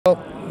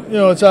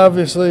It's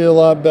obviously a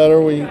lot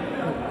better. We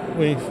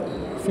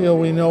feel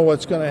we know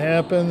what's going to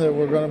happen, that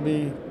we're going to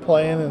be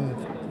playing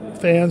and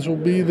fans will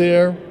be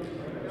there.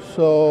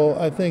 So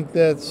I think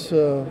that's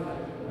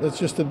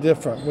just a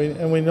different.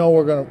 We know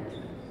we're going to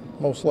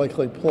most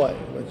likely play,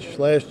 which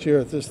last year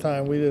at this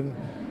time we didn't.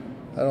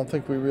 I don't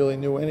think we really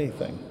knew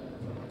anything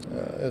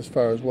as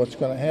far as what's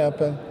going to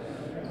happen,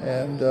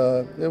 and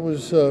it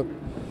was a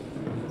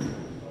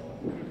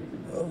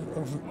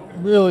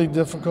really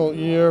difficult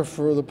year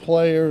for the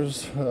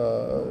players.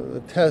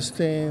 The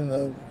testing,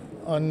 the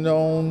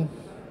unknown,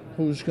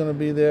 who's going to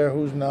be there,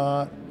 who's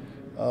not.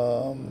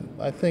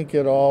 I think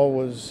it all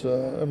was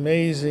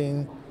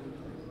amazing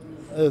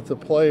that the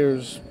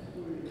players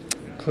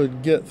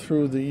could get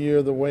through the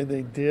year the way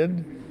they did,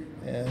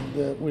 and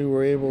that we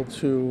were able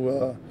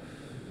to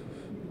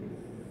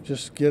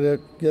just get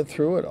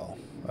through it all.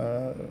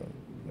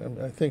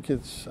 I think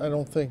I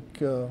don't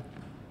think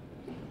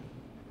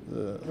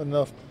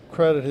enough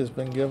credit has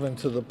been given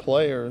to the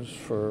players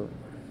for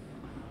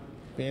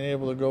being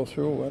able to go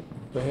through what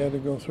they had to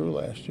go through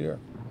last year.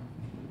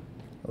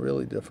 A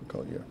really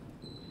difficult year.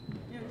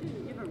 You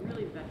have a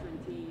really veteran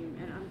team,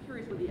 and I'm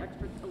curious with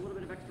a little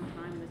bit of extra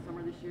time in the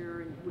summer this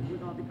year, and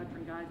with all the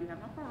veteran guys you have,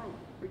 how far,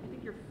 or do you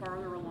think you're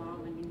farther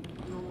along than you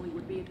normally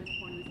would be at this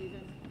point in the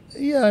season?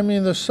 Yeah, I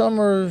mean, the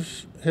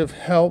summers have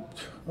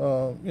helped.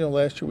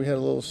 Last year we had a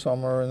little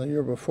summer, and the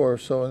year before.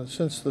 So,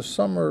 since the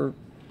summer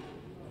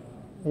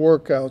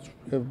workouts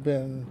have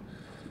been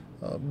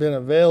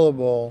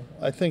available,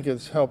 I think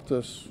it's helped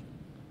us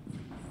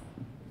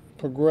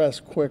progress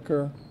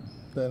quicker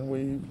than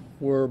we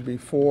were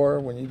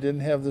before when you didn't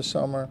have the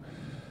summer.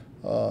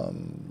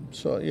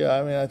 Yeah,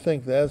 I mean, I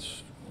think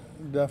that's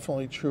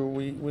definitely true.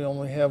 We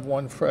only have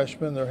one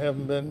freshman. There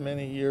haven't been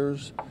many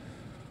years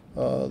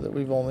that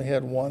we've only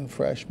had one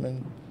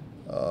freshman,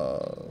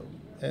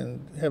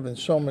 and having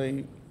so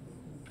many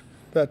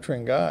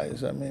veteran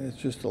guys, I mean, it's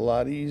just a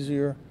lot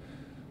easier.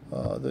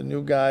 The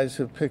new guys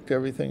have picked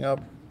everything up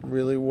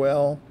really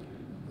well.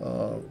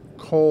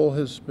 Cole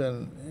has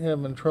been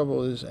having trouble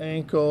with his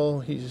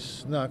ankle.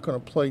 He's not going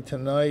to play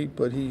tonight,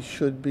 but he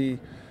should be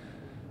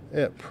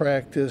at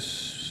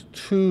practice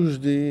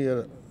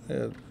Tuesday.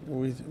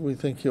 We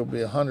think he'll be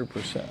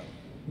 100%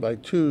 by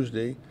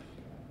Tuesday,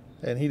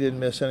 and he didn't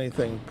miss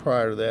anything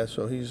prior to that,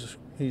 so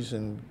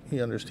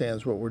he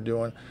understands what we're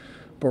doing.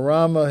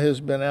 Barama has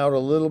been out a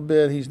little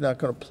bit. He's not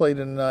going to play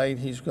tonight.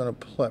 He's going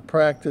to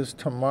practice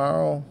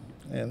tomorrow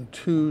and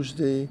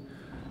Tuesday,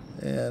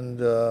 and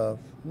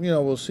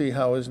we'll see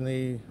how his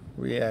knee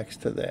reacts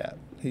to that.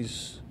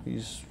 He's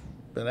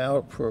been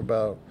out for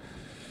about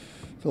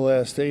the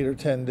last 8 or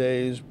 10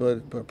 days,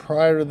 but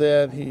prior to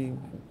that he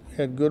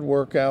had good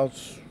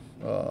workouts.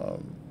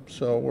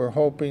 So we're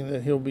hoping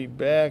that he'll be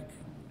back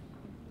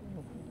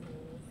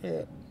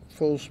at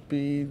full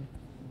speed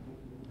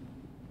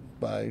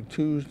by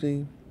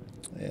Tuesday,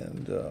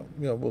 and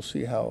we'll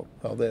see how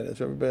that is.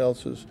 Everybody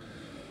else is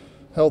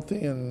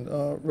healthy and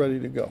ready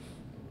to go.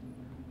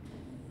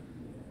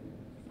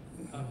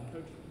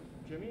 Coach,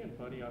 Jimmy and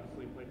Buddy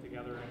obviously played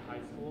together in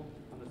high school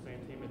on the same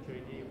team at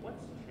JD. What's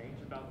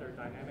changed about their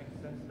dynamic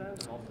since then,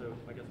 and also,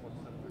 I guess, what's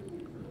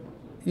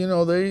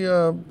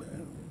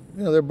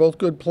similar? They're both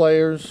good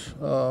players.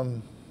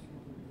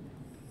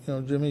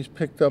 Jimmy's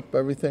picked up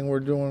everything we're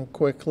doing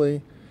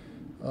quickly.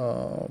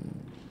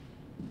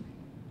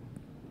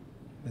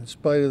 In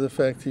spite of the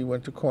fact he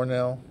went to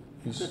Cornell,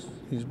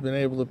 he's been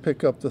able to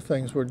pick up the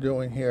things we're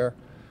doing here,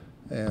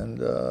 and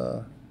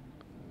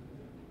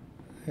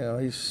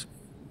he's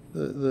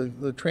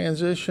the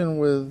transition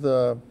with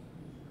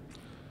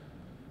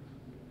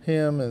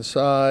him and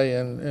Cy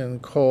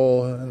and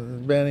Cole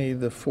and Benny,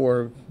 the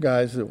 4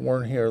 guys that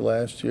weren't here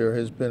last year,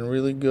 has been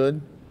really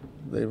good.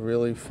 They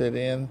really fit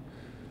in.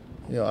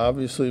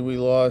 Obviously we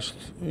lost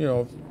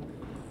 2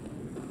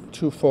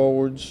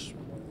 forwards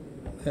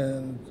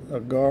and a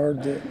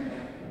guard that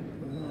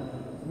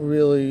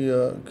really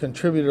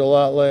contributed a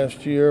lot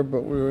last year,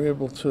 but we were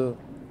able to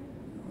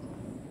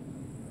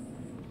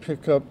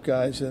pick up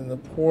guys in the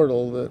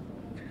portal that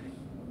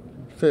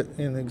fit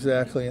in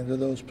exactly into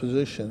those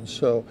positions.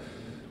 So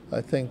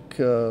I think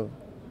the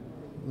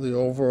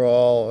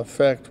overall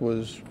effect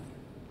was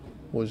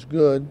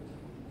good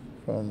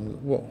from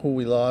who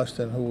we lost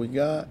and who we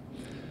got.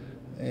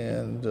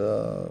 And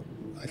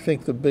I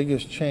think the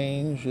biggest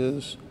change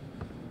is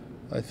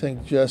I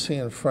think Jesse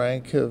and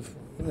Frank have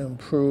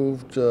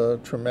improved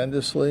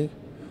tremendously.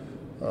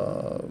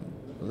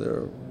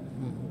 They're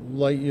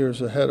light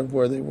years ahead of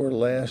where they were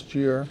last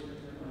year.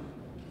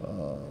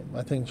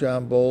 I think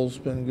John Bowles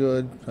been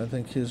good. I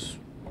think his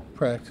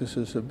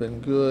practices have been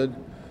good.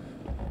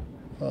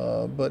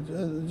 But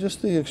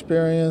just the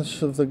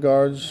experience of the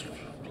guards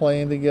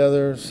playing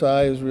together.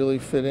 Cy has really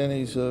fit in.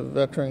 He's a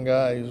veteran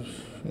guy. He's,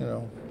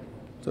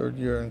 3rd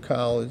year in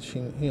college.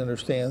 He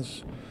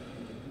understands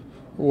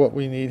what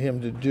we need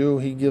him to do.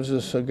 He gives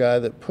us a guy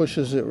that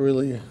pushes it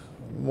really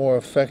more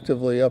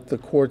effectively up the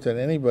court than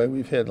anybody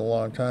we've had in a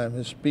long time.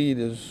 His speed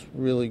is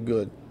really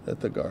good at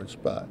the guard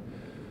spot.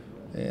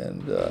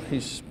 And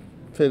he's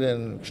fit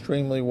in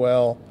extremely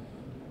well.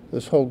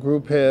 This whole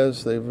group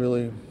has. They've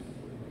really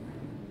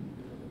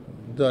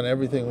done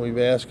everything we've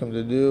asked them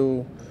to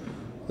do.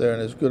 They're in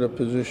as good a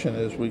position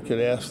as we could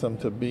ask them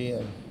to be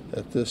in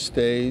at this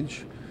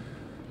stage.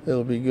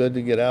 It'll be good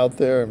to get out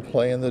there and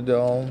play in the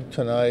Dome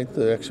tonight.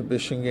 The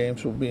exhibition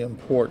games will be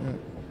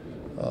important.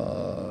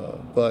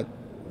 But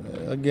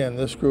again,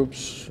 this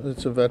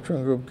it's a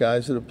veteran group,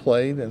 guys that have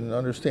played and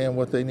understand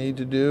what they need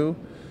to do.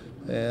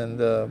 And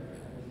other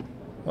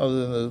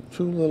than the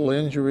two little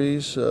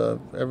injuries,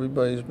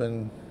 everybody's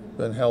been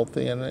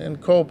healthy.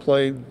 And Cole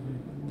played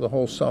the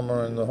whole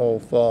summer and the whole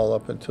fall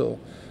up until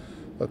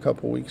a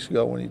couple weeks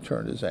ago when he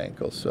turned his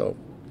ankle. So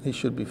he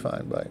should be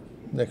fine by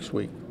next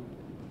week.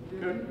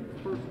 Jim,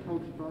 first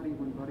coached Buddy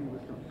when Buddy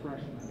was a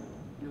freshman.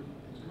 You're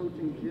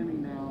coaching Jimmy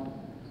now.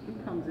 He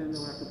comes in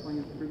though after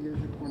playing 3 years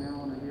at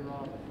Cornell and a year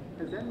off.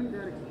 Has that made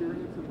that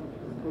experience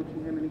of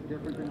coaching him any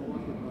different than it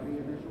was with Buddy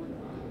initially?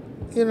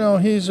 You know,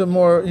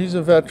 he's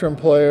a veteran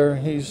player.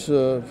 He's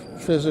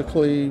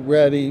physically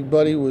ready.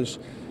 Buddy was,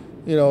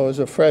 you know, as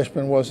a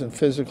freshman wasn't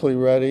physically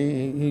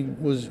ready.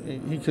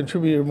 He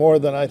contributed more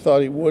than I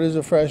thought he would as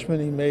a freshman.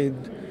 He made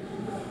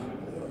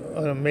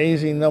an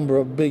amazing number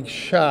of big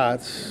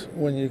shots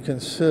when you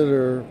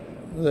consider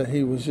that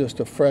he was just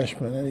a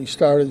freshman, and he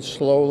started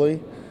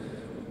slowly.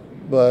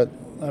 But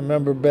I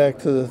remember back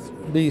to the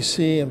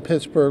BC and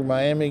Pittsburgh,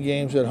 Miami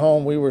games at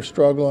home, we were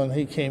struggling.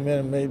 He came in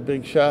and made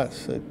big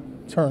shots that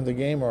turned the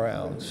game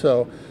around.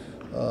 So,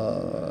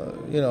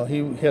 you know,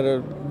 he had a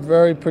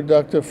very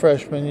productive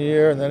freshman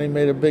year, and then he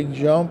made a big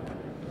jump,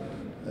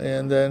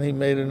 and then he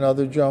made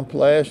another jump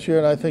last year,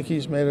 and I think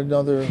he's made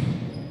another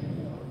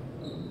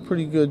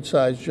pretty good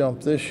sized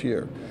jump this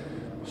year.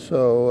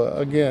 So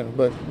again,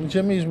 but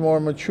Jimmy's more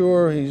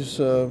mature.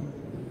 He's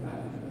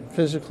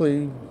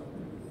physically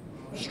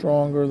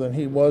stronger than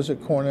he was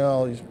at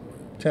Cornell. He's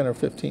 10 or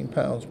 15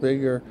 pounds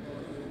bigger.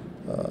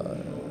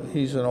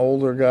 He's an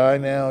older guy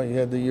now. He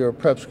had the year of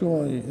prep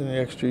school and the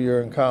extra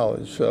year in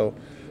college. So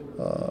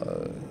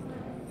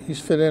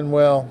he's fit in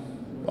well.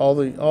 All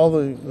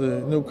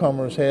the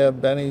newcomers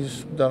have.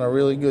 Benny's done a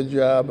really good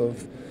job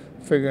of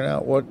figuring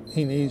out what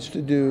he needs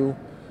to do.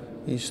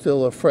 He's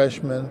still a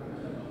freshman.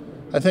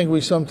 I think we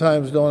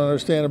sometimes don't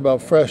understand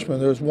about freshmen.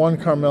 There's one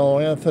Carmelo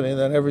Anthony and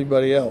then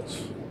everybody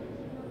else.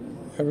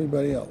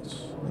 Everybody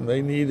else. And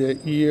they need a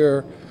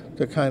year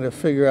to kind of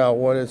figure out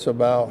what it's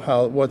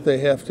about, what they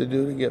have to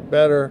do to get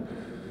better.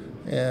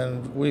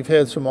 And we've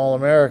had some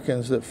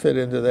All-Americans that fit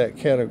into that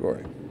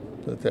category.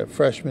 That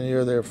freshman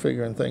year they're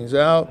figuring things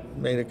out,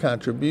 made a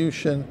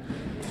contribution,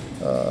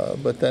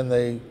 but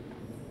then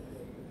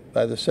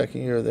by the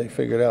second year they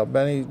figured out.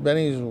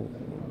 Benny's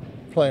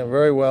playing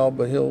very well,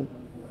 but he'll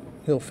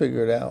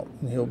figure it out,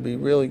 and he'll be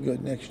really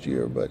good next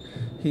year. But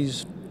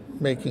he's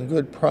making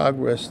good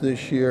progress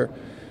this year.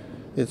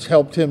 It's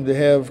helped him to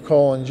have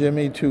Cole and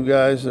Jimmy, two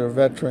guys that are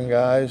veteran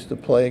guys to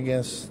play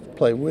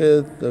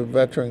with. The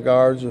veteran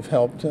guards have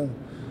helped him.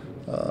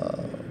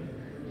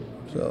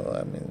 So,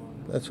 I mean,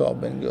 that's all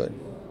been good. Do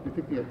you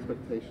think the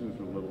expectations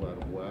are a little out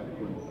of whack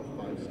when a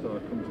five-star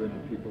comes in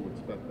and people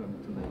expect them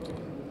to make,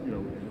 you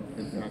know,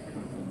 impact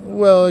kind of thing?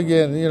 Well,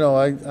 again, you know,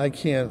 I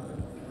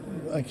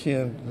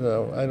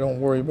don't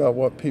worry about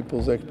what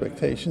people's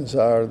expectations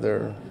are.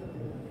 They're,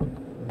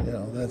 you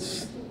know,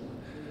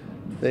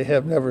 they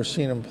have never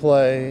seen him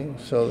play,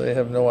 so they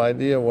have no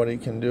idea what he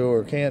can do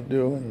or can't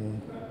do,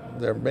 and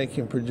they're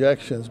making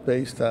projections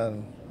based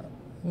on,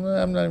 well,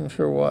 I'm not even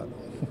sure what.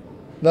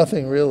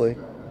 Nothing really,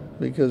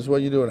 because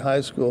what you do in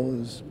high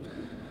school is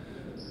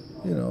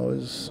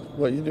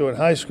what you do in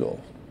high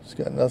school. It's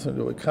got nothing to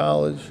do with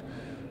college,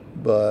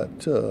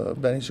 but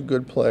Benny's a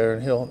good player,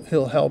 and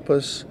he'll help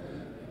us.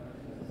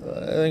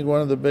 I think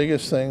one of the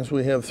biggest things,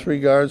 we have 3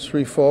 guards,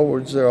 3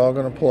 forwards. They're all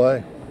going to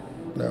play.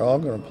 They're all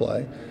going to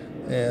play.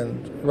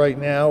 And right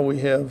now we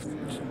have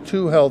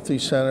 2 healthy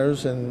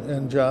centers,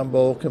 and John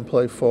Boeheim can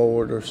play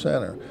forward or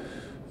center.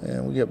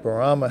 And we get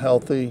Boeheim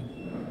healthy,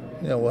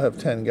 you know, we'll have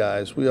 10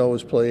 guys. We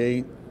always play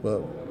 8,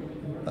 but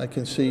I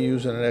can see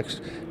using an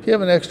extra. If you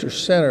have an extra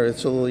center,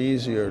 it's a little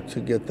easier to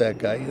get that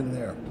guy in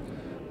there.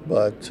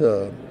 But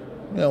you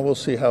know, we'll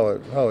see how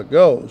it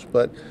goes.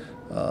 But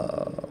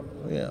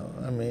yeah,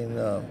 I mean,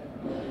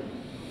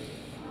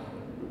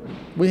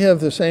 we have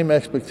the same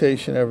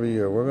expectation every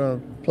year. We're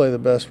going to play the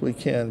best we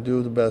can,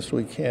 do the best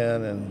we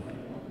can, and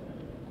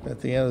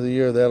at the end of the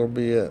year, that'll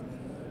be it.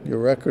 Your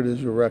record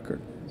is your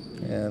record.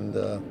 And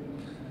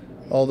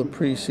all the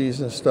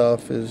preseason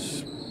stuff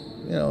is,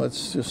 you know,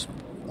 it's just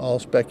all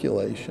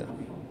speculation.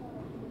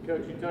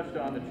 Coach, you touched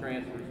on the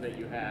transfers that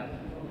you have.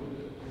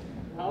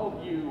 How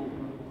have you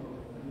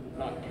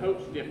not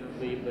coached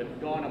differently,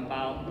 but gone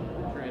about the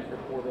transfer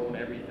portal and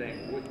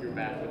everything with your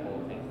basketball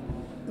team?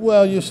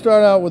 Well, you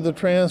start out with the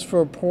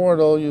transfer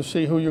portal. You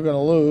see who you're going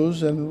to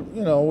lose, and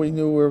you know we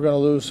knew we were going to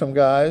lose some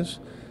guys,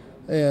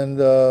 and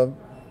you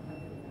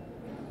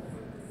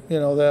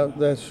know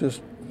that's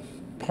just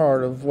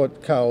part of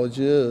what college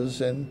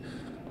is. And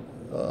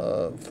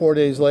 4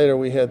 days later,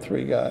 we had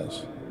 3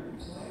 guys.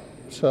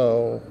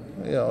 So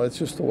you know it's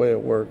just the way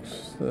it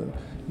works.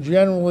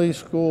 generally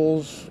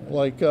schools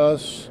like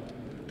us,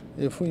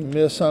 if we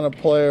miss on a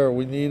player or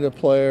we need a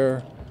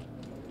player,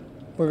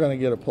 we're going to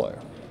get a player.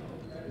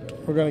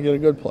 We're going to get a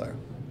good player.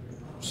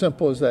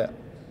 Simple as that.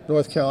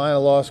 North Carolina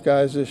lost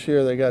guys this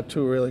year. They got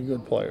 2 really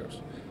good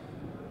players.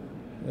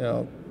 You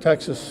know,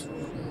 Texas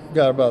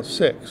got about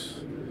 6.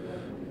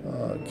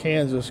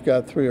 Kansas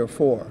got 3 or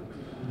 4.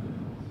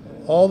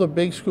 All the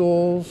big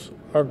schools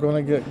are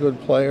going to get good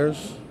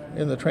players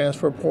in the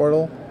transfer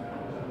portal.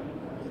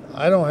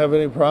 I don't have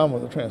any problem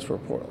with the transfer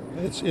portal.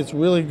 It's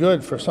really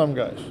good for some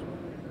guys.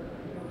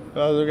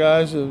 Other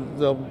guys,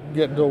 they'll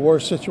get into a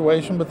worse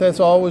situation, but that's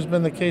always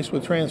been the case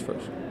with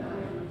transfers.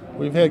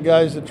 We've had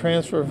guys that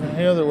transfer from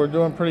here that were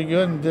doing pretty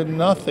good and did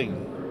nothing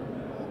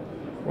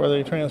where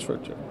they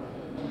transferred to.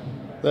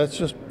 That's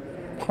just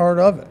part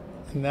of it.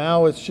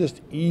 Now it's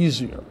just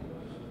easier.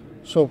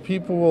 So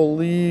people will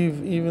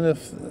leave even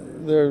if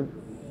they're,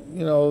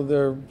 you know,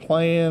 they're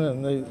playing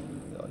and they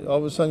all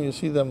of a sudden you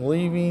see them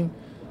leaving,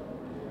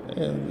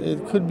 and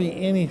it could be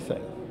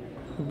anything.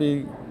 It could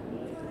be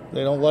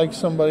they don't like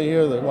somebody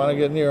here, they want to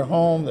get near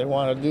home, they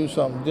want to do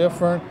something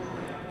different.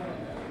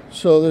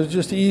 So they're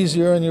just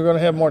easier, and you're going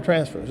to have more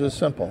transfers. It's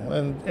simple,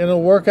 and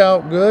it'll work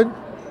out good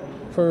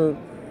for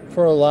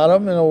a lot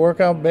of them, and it'll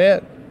work out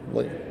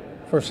badly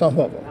for some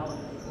of them.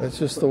 It's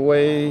just the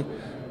way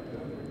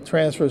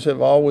transfers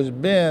have always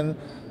been.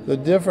 The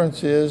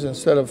difference is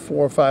instead of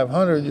 400 or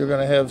 500, you're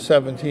going to have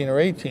 17 or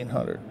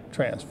 1800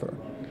 transfer.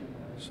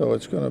 So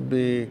it's going to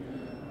be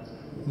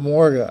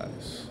more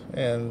guys,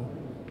 and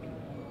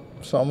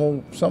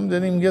some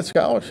didn't even get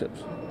scholarships.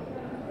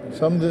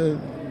 Some did.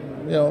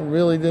 You know,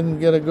 really didn't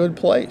get a good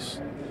place.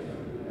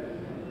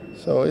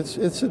 So it's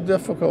a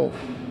difficult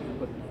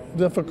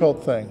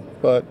thing,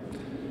 but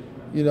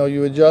you know,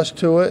 you adjust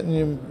to it and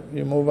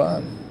you move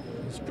on.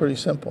 It's pretty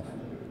simple.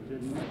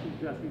 Jesse's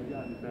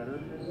gotten better.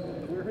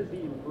 Where has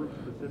he improved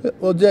specifically?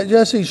 Well,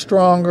 Jesse's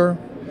stronger.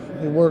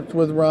 He worked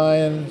with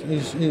Ryan.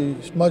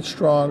 He's much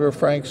stronger.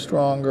 Frank's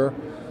stronger.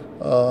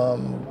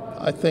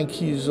 I think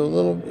he's a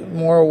little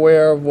more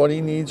aware of what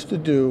he needs to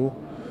do.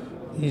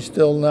 He's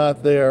still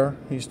not there.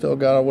 He's still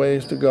got a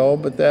ways to go,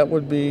 but that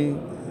would be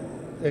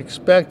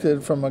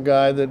expected from a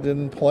guy that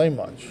didn't play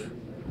much,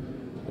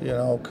 you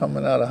know,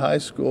 coming out of high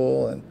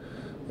school. And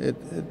it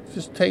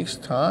just takes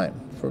time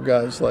for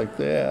guys like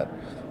that,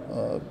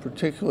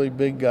 particularly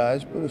big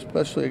guys, but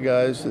especially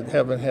guys that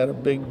haven't had a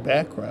big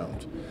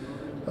background.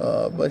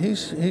 But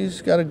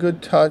he's got a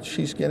good touch.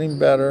 He's getting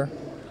better.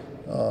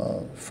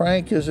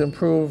 Frank has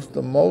improved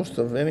the most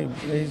of any.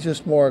 He's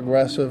just more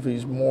aggressive.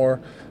 He's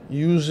more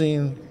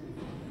using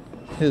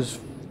his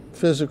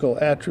physical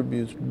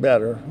attributes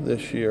better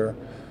this year,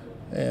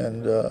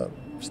 and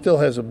still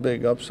has a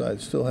big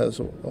upside, still has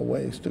a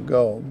ways to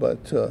go.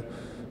 But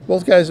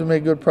both guys have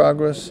made good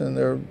progress, and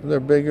they're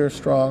bigger,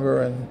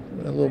 stronger,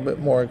 and a little bit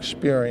more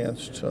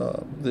experienced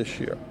this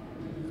year.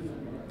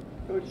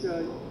 Coach,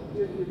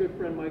 your good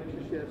friend Mike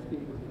Krzyzewski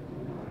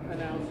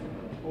announced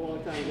a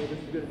long time ago this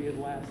is going to be his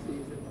last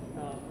season.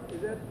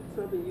 Is that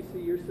something you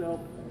see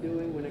yourself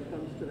doing when it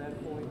comes to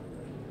that point?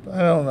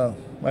 I don't know.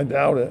 I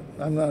doubt it.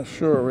 I'm not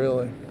sure,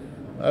 really.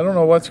 I don't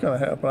know what's going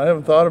to happen. I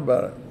haven't thought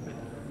about it.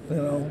 You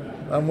know,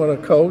 I'm with a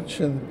coach,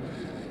 and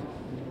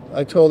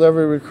I told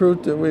every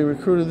recruit that we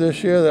recruited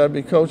this year that I'd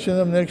be coaching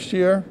them next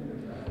year.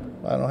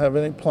 I don't have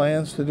any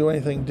plans to do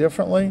anything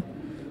differently.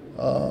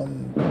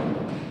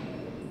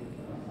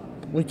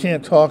 We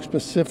can't talk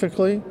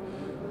specifically,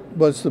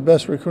 but it's the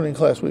best recruiting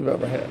class we've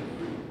ever had,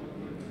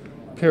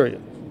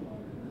 period.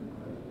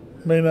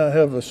 May not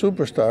have a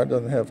superstar,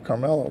 doesn't have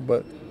Carmelo,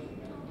 but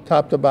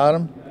top to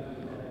bottom,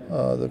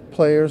 the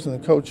players and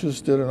the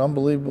coaches did an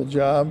unbelievable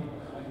job.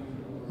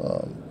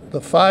 The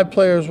 5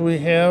 players we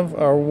have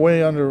are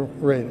way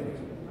underrated.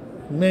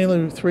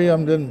 Mainly 3 of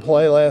them didn't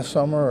play last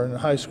summer or in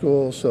high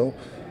school, so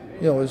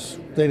you know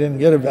they didn't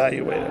get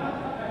evaluated.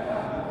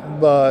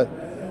 But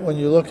when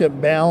you look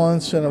at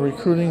balance in a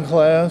recruiting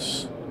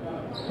class,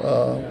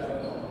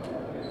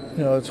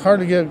 you know, it's hard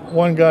to get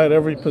one guy at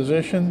every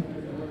position,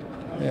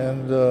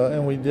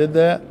 and we did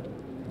that.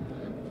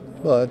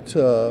 But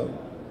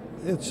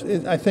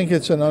I think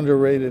it's an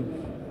underrated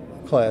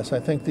class. I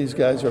think these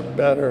guys are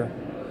better,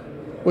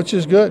 which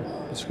is good.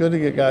 It's good to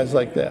get guys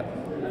like that.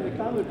 And the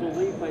common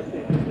belief, I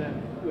think, is that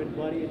when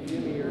Buddy and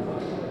Jimmy are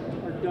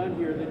done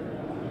here,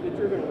 that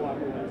you're going to walk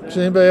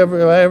away. Have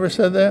I ever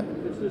said that?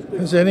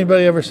 Has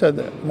anybody ever said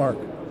that, Mark?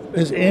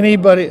 Has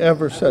anybody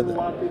ever said A that?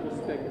 lot of people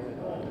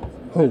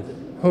speculate.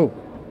 Who?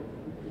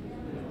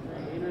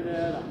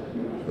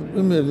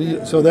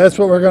 Internet. So that's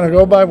what we're going to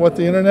go by, what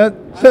the internet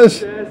says?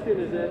 Just asking,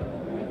 is that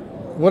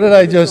What did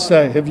I just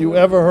say? Have you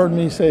ever heard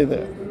me say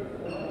that?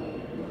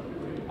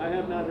 I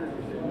have not heard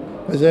you say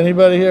that. Has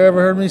anybody here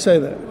ever heard me say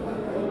that? So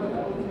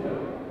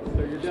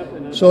you're definitely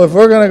not. So if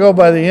we're going to go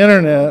by the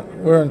internet,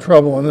 we're in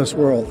trouble in this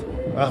world.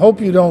 I hope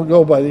you don't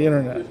go by the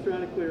internet. Just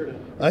trying to clear it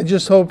up. I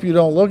just hope you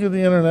don't look at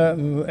the internet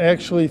and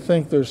actually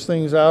think there's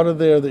things out of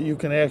there that you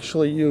can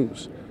actually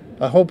use.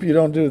 I hope you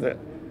don't do that.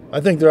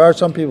 I think there are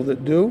some people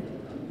that do,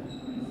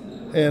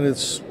 and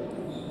it's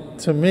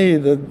to me,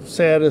 the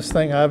saddest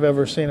thing I've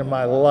ever seen in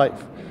my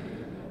life.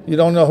 You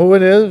don't know who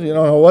it is, you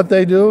don't know what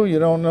they do, you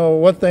don't know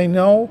what they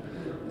know,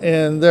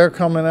 and they're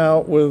coming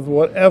out with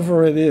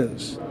whatever it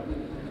is.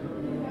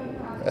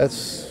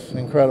 That's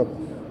incredible.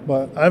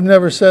 But I've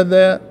never said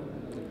that.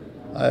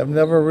 I've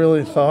never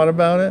really thought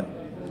about it.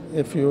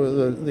 If you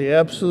were the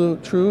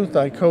absolute truth,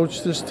 I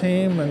coach this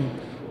team and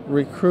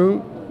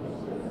recruit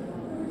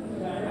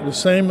the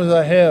same as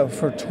I have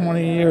for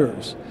 20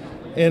 years.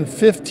 And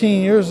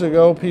 15 years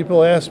ago,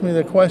 people asked me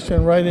the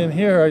question right in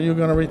here, are you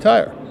going to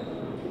retire?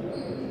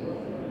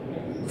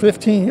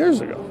 15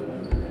 years ago.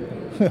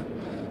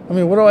 I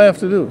mean, what do I have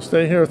to do?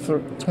 Stay here for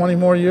 20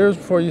 more years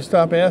before you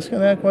stop asking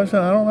that question?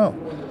 I don't know.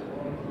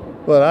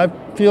 But I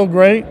feel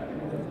great.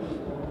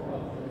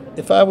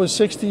 If I was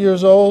 60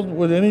 years old,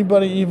 would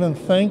anybody even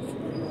think,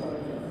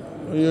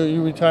 are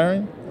you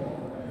retiring?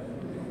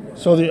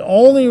 So the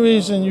only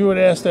reason you would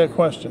ask that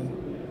question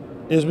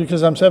is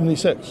because I'm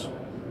 76.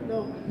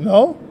 No,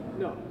 No?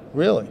 no,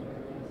 Really?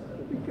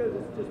 because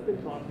it's just been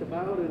talked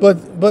about.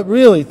 And But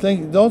really,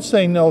 don't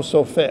say no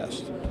so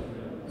fast.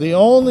 The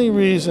only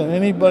reason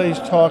anybody's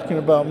talking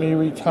about me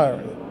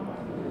retiring,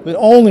 the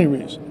only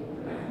reason,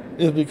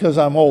 is because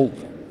I'm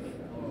older.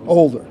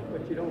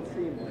 but you don't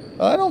seem like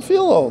I don't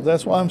feel old.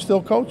 That's why I'm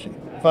still coaching.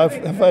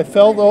 If I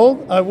felt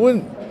old, I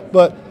wouldn't.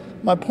 But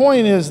my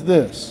point is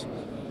this.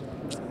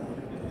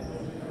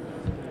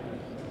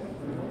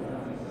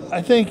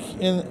 I think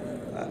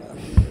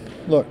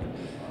look,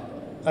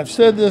 I've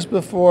said this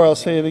before, I'll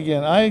say it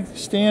again. I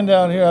stand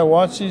out here, I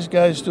watch these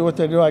guys do what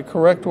they do, I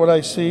correct what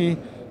I see.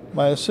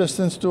 My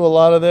assistants do a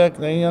lot of that.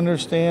 They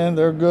understand,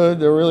 they're good,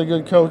 they're really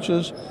good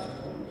coaches.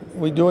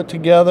 We do it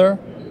together.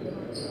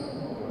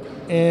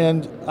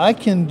 And I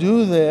can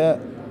do that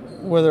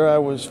whether I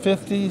was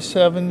 50,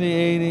 70,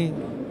 80,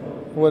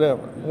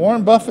 whatever.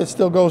 Warren Buffett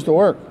still goes to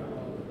work.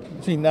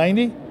 Is he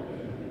 90?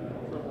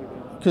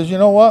 Because you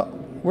know what?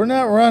 We're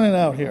not running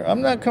out here.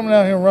 I'm not coming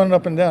out here and running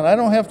up and down. I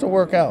don't have to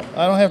work out.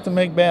 I don't have to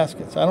make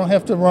baskets. I don't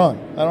have to run.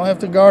 I don't have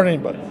to guard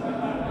anybody.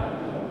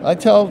 I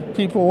tell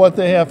people what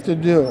they have to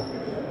do.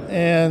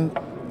 And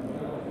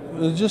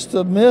there's just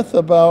a myth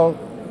about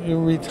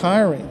you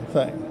retiring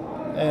thing.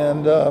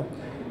 And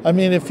I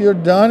mean, if you're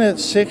done at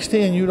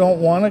 60 and you don't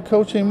want to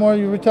coach anymore,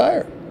 you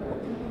retire.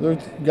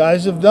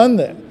 Guys have done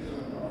that.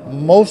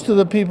 Most of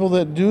the people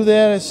that do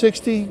that at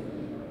 60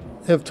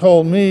 have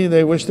told me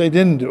they wish they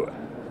didn't do it.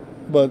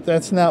 But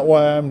that's not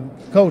why I'm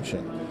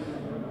coaching.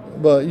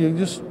 But you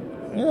just,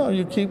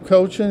 you keep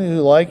coaching,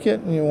 you like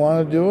it, and you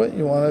want to do it.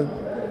 You want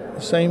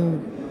the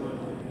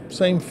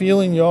same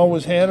feeling you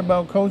always had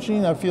about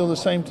coaching. I feel the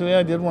same today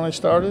I did when I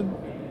started.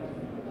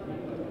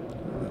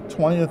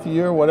 20th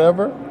year,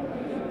 whatever.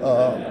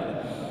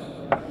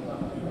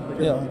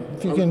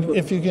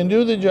 If you can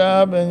do the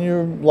job and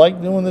you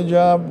like doing the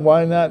job,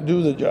 why not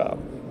do the job?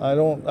 I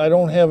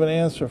don't have an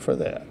answer for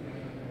that.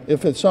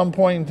 If at some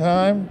point in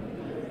time,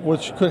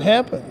 which could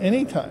happen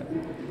anytime,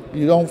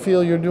 you don't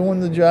feel you're doing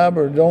the job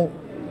or don't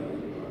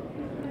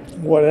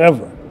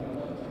whatever,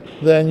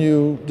 then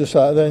you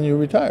decide, then you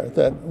retire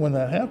when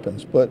that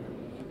happens. But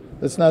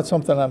it's not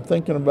something I'm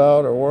thinking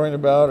about or worrying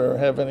about or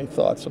have any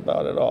thoughts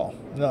about at all.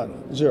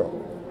 None. Zero.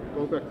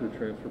 Going back to the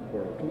transfer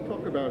portal, can you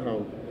talk about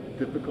how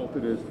difficult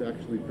it is to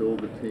actually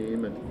build a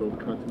team and to build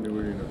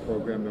continuity in a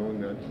program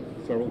knowing that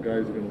several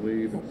guys are going to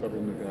leave and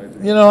several new guys are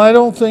going to I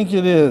don't think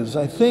it is.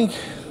 I think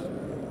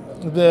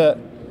that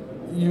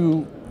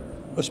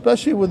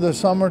especially with the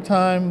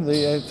summertime,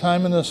 the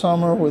time in the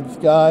summer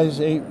with guys,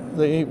 the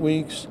 8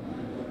 weeks,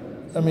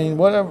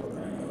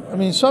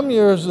 some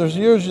years, there's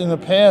years in the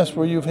past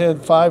where you've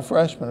had 5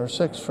 freshmen or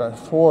 6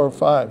 freshmen, 4 or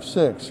 5,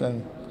 6,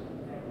 and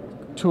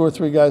 2 or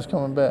 3 guys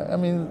coming back.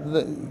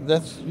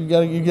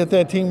 You get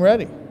that team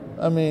ready.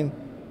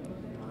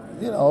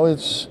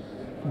 It's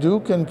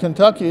Duke and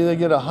Kentucky, they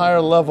get a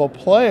higher level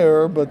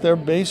player, but they're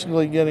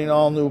basically getting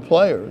all new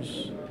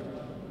players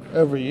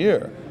every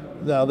year.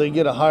 Now they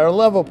get a higher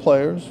level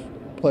player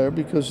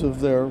because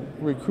of their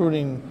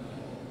recruiting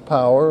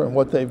power and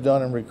what they've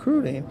done in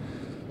recruiting.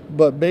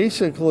 But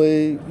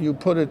basically, you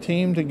put a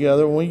team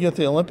together. When we get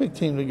the Olympic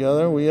team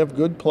together, we have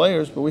good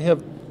players, but we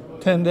have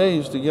 10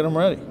 days to get them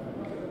ready.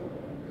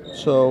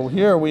 So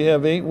here we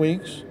have 8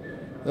 weeks,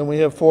 then we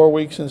have 4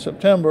 weeks in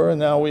September, and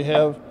now we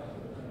have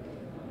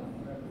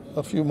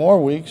a few more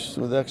weeks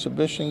with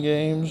exhibition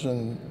games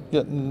and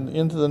getting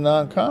into the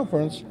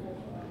non-conference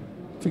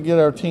to get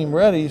our team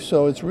ready.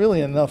 So it's really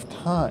enough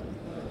time.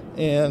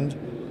 And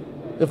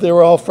if they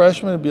were all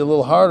freshmen, it'd be a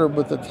little harder,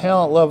 but the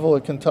talent level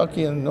at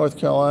Kentucky and North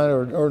Carolina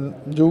or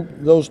Duke,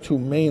 those two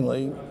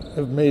mainly,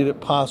 have made it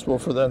possible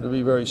for them to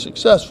be very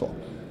successful.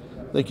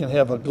 They can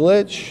have a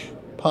glitch,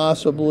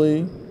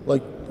 possibly,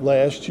 like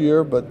last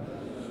year, but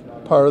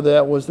part of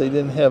that was they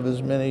didn't have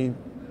as many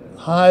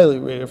highly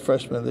rated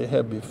freshmen they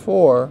had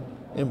before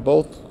in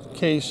both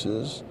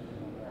cases,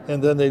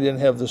 and then they didn't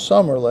have the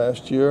summer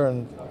last year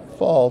and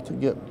fall to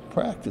get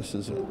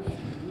practices in.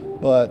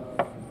 But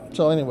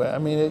so anyway,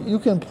 you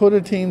can put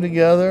a team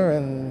together,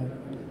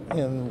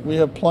 and we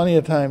have plenty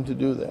of time to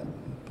do that.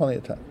 Plenty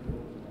of time.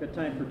 Got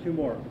time for 2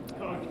 more.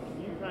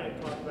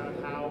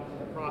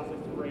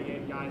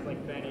 guys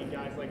like Benny,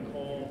 guys like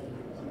Cole,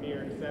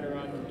 Samir,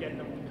 etc., to get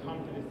them to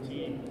come to this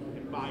team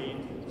and buy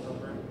into this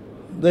program?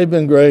 They've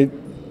been great.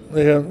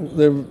 They're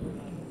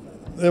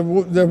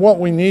what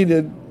we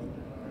needed.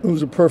 It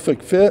was a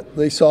perfect fit.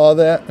 They saw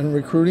that in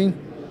recruiting.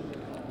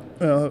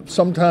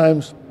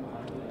 Sometimes,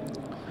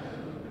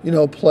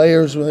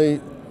 players, when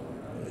they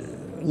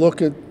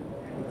look at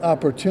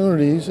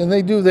opportunities, and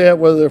they do that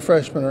whether they're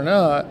freshmen or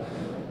not,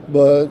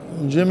 but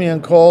Jimmy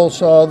and Cole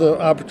saw the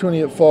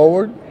opportunity at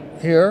forward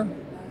here.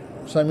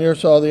 Samir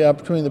saw the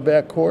opportunity in the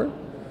backcourt.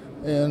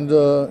 And,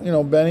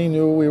 Benny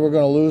knew we were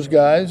going to lose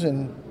guys,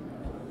 and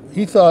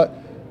he thought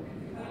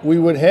we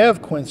would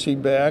have Quincy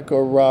back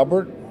or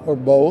Robert or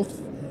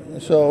both.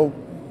 So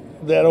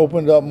that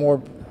opened up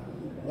more.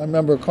 I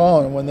remember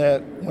calling him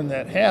when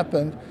that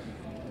happened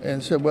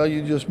and said, well,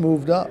 you just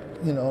moved up.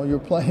 Your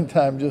playing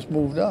time just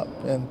moved up.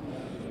 And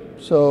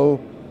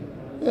so,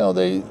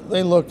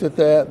 they looked at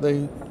that.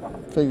 They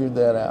figured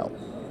that out.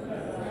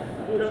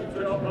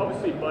 So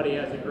obviously, Buddy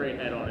has a great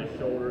head on his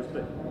shoulders,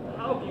 but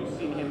how have you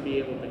seen him be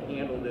able to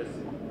handle this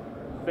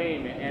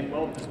fame and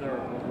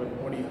well-deserved with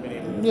what he's been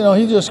able to do?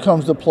 He just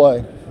comes to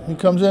play. He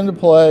comes in to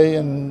play,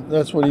 and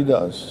that's what he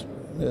does.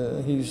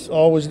 He's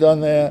always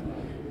done that,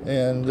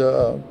 and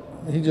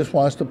he just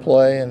wants to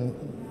play and,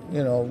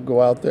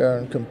 go out there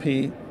and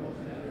compete.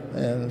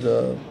 And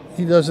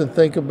he doesn't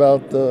think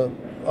about the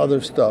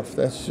other stuff.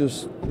 That's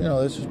just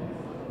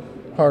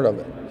part of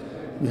it.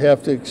 You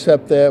have to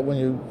accept that when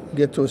you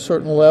get to a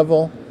certain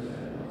level.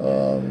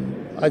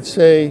 I'd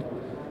say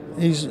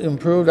he's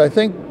improved. I'd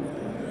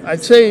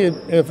say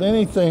if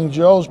anything,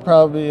 Joe's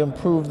probably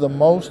improved the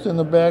most in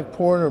the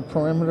backcourt or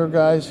perimeter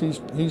guys.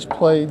 He's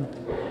played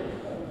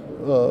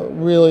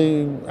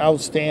really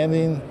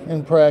outstanding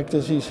in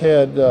practice. He's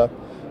had,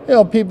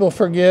 people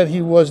forget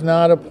he was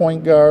not a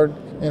point guard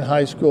in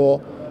high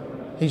school.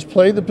 He's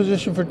played the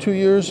position for 2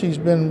 years. He's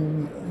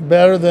been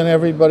better than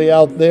everybody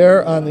out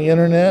there on the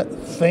internet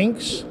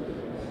thinks.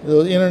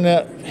 The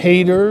internet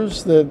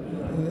haters that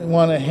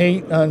want to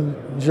hate on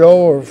Joe,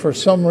 or for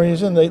some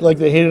reason they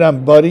hated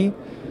on Buddy,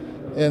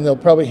 and they'll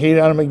probably hate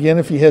on him again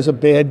if he has a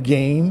bad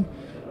game.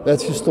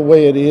 That's just the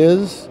way it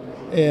is,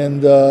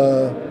 and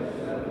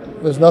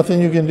there's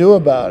nothing you can do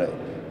about it.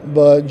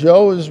 But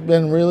Joe has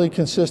been really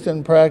consistent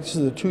in practice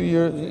the 2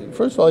 years.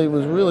 First of all, he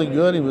was really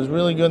good. He was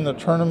really good in the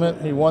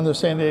tournament. He won the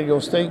San Diego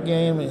State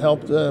game. He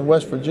helped the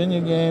West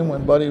Virginia game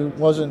when Buddy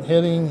wasn't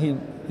hitting.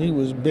 He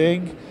was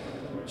big.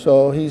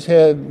 So he's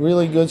had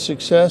really good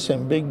success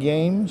in big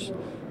games.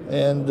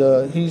 And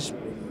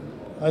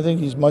I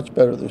think he's much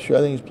better this year.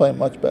 I think he's playing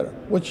much better,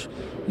 which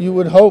you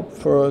would hope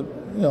for,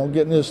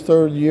 getting his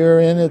third year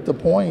in at the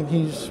point.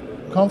 He's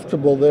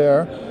comfortable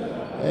there,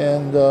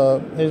 and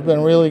he's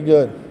been really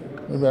good.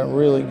 We've been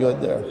really good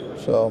there.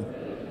 So,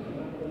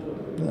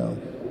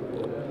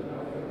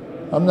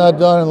 I'm not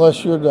done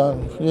unless you're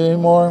done. You any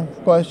more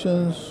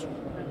questions?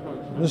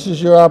 This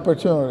is your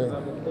opportunity.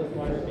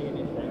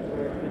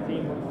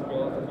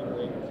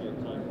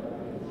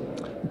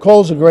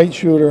 Cole's a great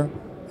shooter.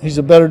 He's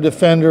a better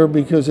defender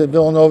because at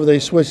Villanova they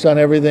switched on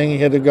everything. He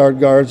had to guard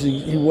guards.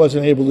 He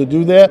wasn't able to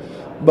do that,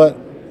 but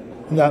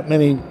not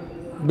many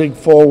big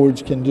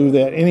forwards can do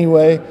that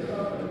anyway.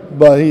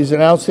 But he's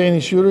an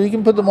outstanding shooter. He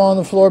can put the ball on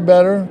the floor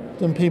better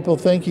than people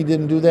think. He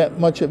didn't do that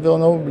much at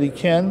Villanova, but he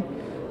can.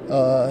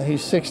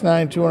 He's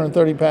 6'9",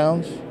 230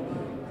 pounds.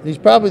 He's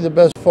probably the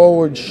best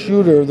forward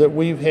shooter that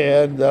we've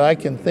had that I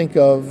can think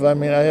of. I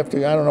mean, I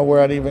don't know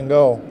where I'd even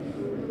go.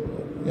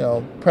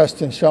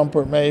 Preston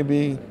Shumpert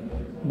maybe,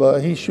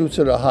 but he shoots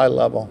at a high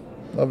level,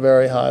 a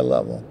very high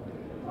level.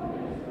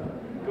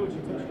 Coach,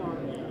 you touched on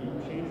the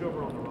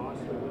changeover on the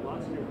roster with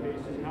lots of new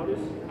faces. How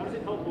does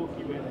it help both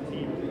you and the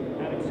team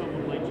having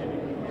someone like Jimmy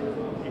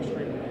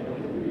extremely?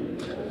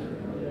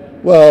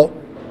 Well,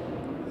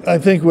 I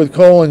think with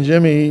Cole and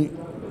Jimmy,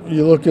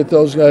 you look at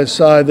those guys'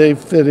 side, they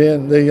fit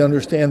in. They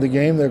understand the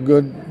game. They're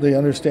good. They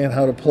understand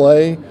how to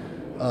play.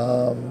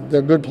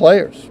 They're good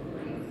players,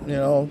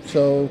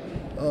 so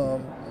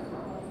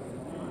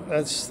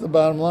that's the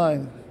bottom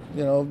line.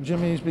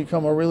 Jimmy's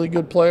become a really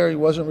good player. He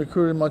wasn't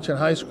recruited much in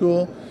high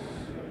school.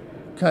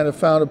 Kind of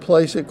found a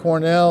place at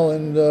Cornell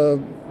and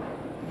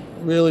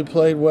really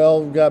played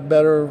well, got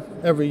better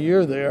every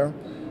year there.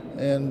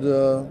 And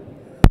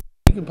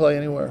he can play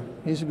anywhere.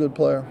 He's a good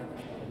player.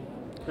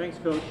 Thanks,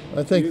 Coach.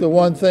 I think the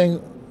one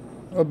thing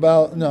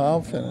about,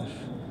 I'll finish.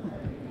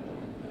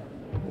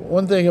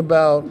 One thing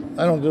about,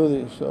 I don't do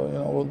these, so,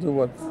 we'll do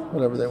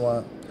whatever they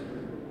want.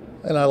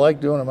 And I like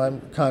doing them. I'm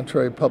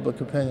contrary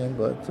public opinion,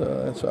 but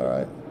it's all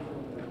right.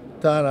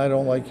 Don, I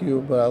don't like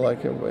you, but I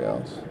like everybody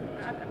else.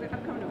 I'm coming to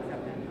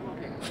accept that.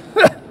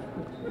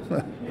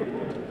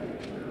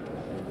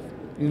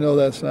 I'm okay.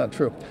 That's not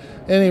true.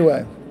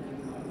 Anyway,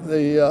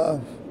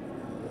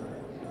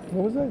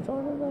 what was I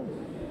talking about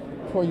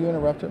before you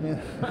interrupted me?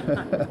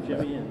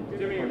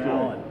 Jimmy and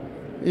Allen.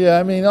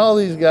 Yeah, all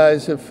these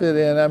guys have fit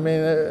in.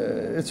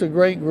 It's a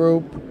great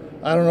group.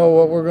 I don't know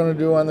what we're going to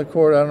do on the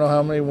court. I don't know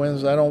how many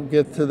wins. I don't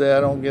get to that.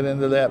 I don't get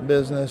into that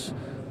business.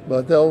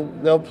 But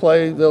they'll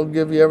play. They'll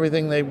give you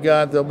everything they've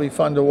got. They'll be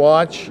fun to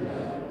watch.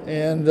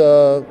 And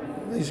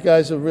these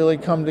guys have really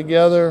come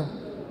together.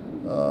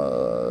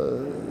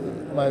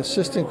 My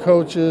assistant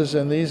coaches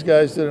and these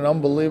guys did an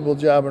unbelievable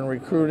job in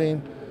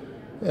recruiting.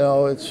 You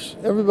know, it's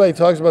everybody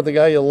talks about the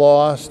guy you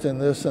lost and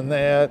this and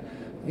that.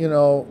 You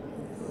know,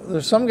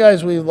 there's some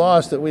guys we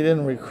lost that we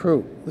didn't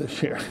recruit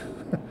this year.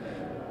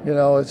 You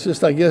know, it's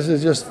just, I guess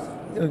it's just,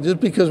 you know, just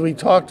because we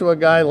talked to a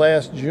guy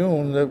last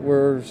June that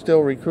we're still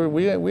recruiting.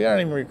 We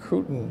aren't even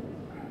recruiting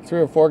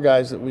 3 or 4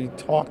 guys that we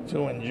talked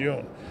to in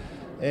June.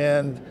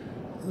 And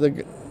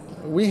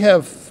we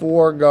have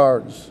 4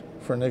 guards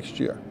for next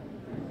year.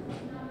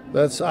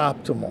 That's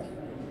optimal.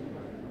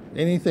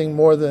 Anything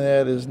more than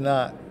that is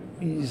not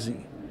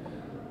easy.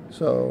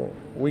 So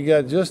we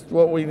got just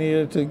what we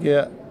needed to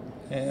get,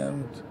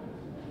 and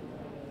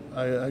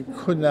I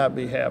could not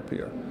be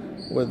happier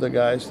with the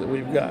guys that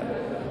we've got.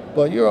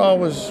 But you're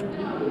always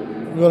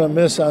going to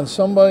miss on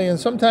somebody, and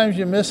sometimes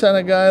you miss on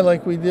a guy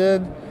like we did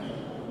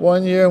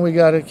one year, and we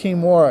got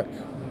Hakeem Warwick.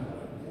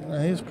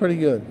 He was pretty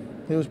good.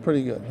 He was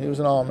pretty good. He was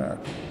an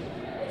All-American.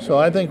 So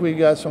I think we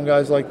got some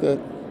guys like that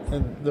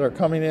that are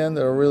coming in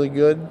that are really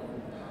good,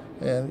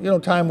 and you know,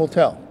 time will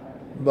tell.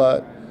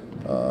 But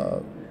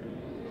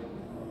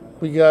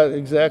we got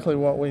exactly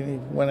what we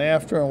went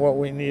after and what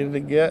we needed to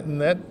get, and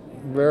that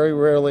very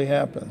rarely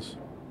happens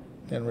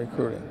in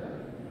recruiting.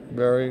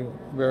 Very,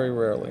 very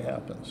rarely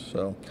happens.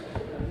 So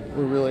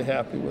we're really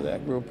happy with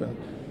that group and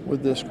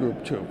with this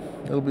group too.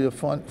 It'll be a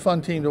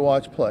fun team to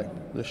watch play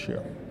this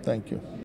year. Thank you.